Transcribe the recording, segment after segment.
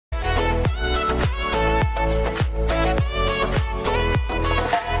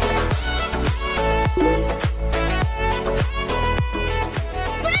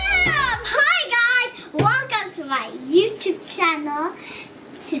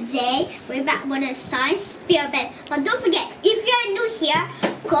today we're back with a science experiment. But don't forget, if you're new here,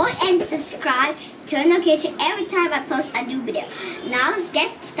 go and subscribe, turn notification every time I post a new video. Now let's get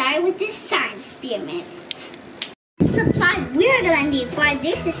started with this science experiment. Supply we're gonna need for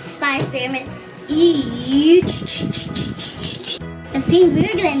this science experiment is the thing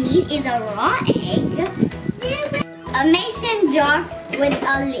we're gonna need is a raw egg, a mason jar with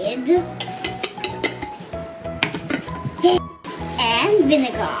a lid, and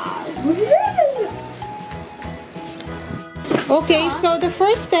vinegar. Okay, so the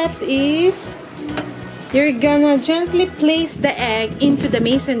first steps is you're gonna gently place the egg into the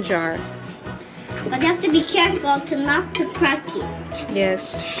mason jar. But you have to be careful to not to crack it.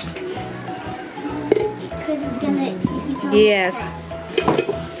 Yes. Because it's gonna Yes.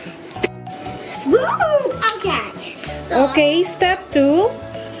 Woo! Okay. So, Okay, step 2.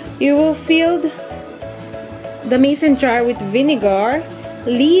 You will fill the mason jar with vinegar,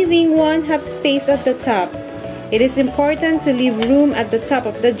 leaving 1/2 space at the top. It is important to leave room at the top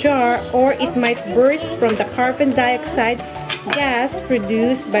of the jar or it might burst from the carbon dioxide gas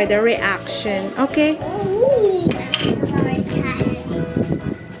produced by the reaction. Okay?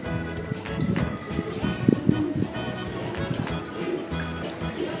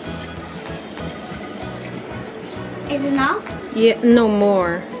 Is it enough? Yeah, no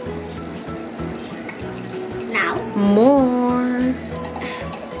more. Now? More.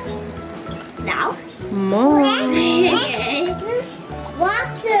 Now? More.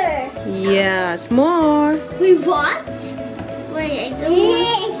 Water. Yes, more. We want? Wait, I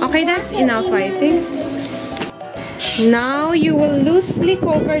don't Okay, that's enough, I think. Now you will loosely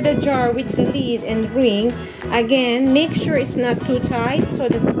cover the jar with the lid and ring. Again, make sure it's not too tight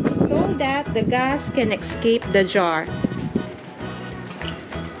so that the gas can escape the jar.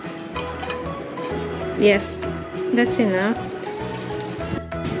 Yes, that's enough.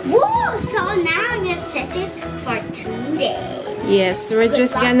 Woo! So now I'm gonna set it for 2 days. Yes, we're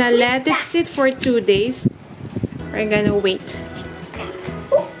just gonna let it sit for 2 days. We're gonna wait.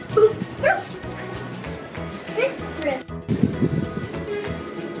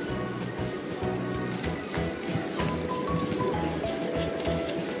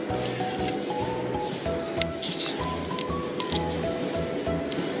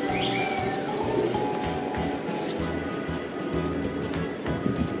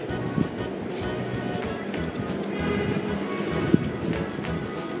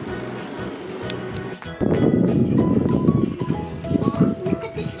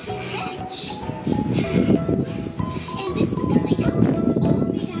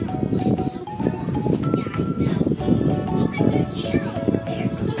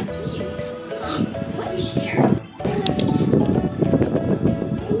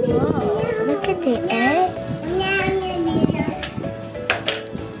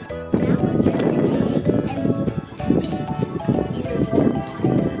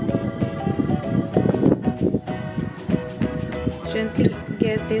 Gently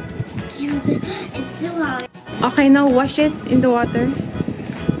get it. It's so hard. Okay, now wash it in the water.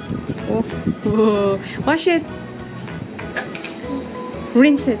 Oh. Whoa. Wash it.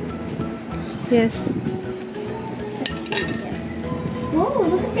 Rinse it. Yes. Whoa,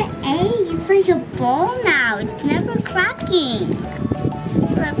 look at the egg. It's like a ball now. It's never cracking.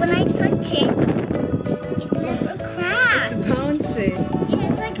 But when I touch it, it never cracks. It's bouncing. Yeah,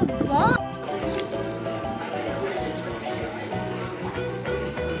 it's like a ball.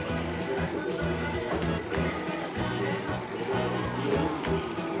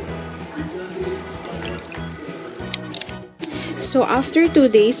 So after 2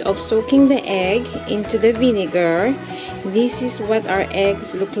 days of soaking the egg into the vinegar, this is what our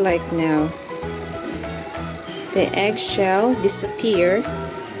eggs look like now. The eggshell disappear.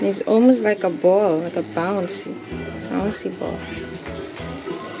 It's almost like a ball, like a bouncy ball.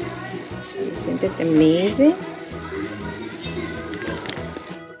 Isn't it amazing?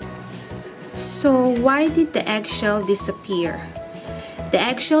 So why did the eggshell disappear? The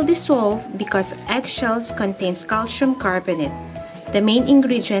eggshell dissolved because eggshells contains calcium carbonate, the main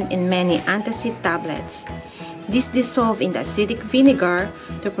ingredient in many antacid tablets. This dissolves in the acidic vinegar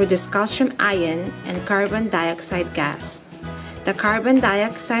to produce calcium ion and carbon dioxide gas. The carbon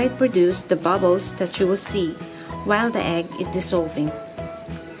dioxide produces the bubbles that you will see while the egg is dissolving.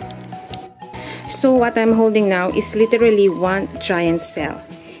 So what I'm holding now is literally one giant cell.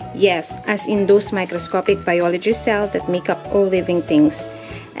 Yes, as in those microscopic biology cells that make up all living things.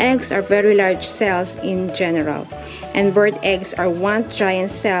 Eggs are very large cells in general, and bird eggs are one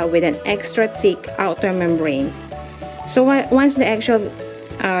giant cell with an extra thick outer membrane. So once the eggshell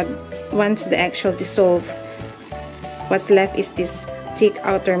dissolves, what's left is this thick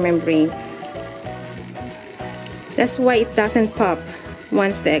outer membrane. That's why it doesn't pop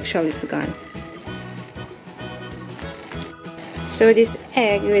once the eggshell is gone. So this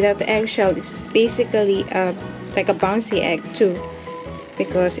egg without the eggshell is basically like a bouncy egg too,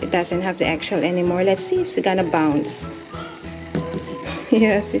 because it doesn't have the eggshell anymore. Let's see if it's gonna bounce.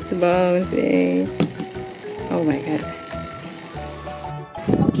 Yes, it's bouncing. Oh my god.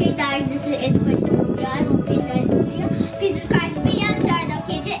 Okay guys, this is it for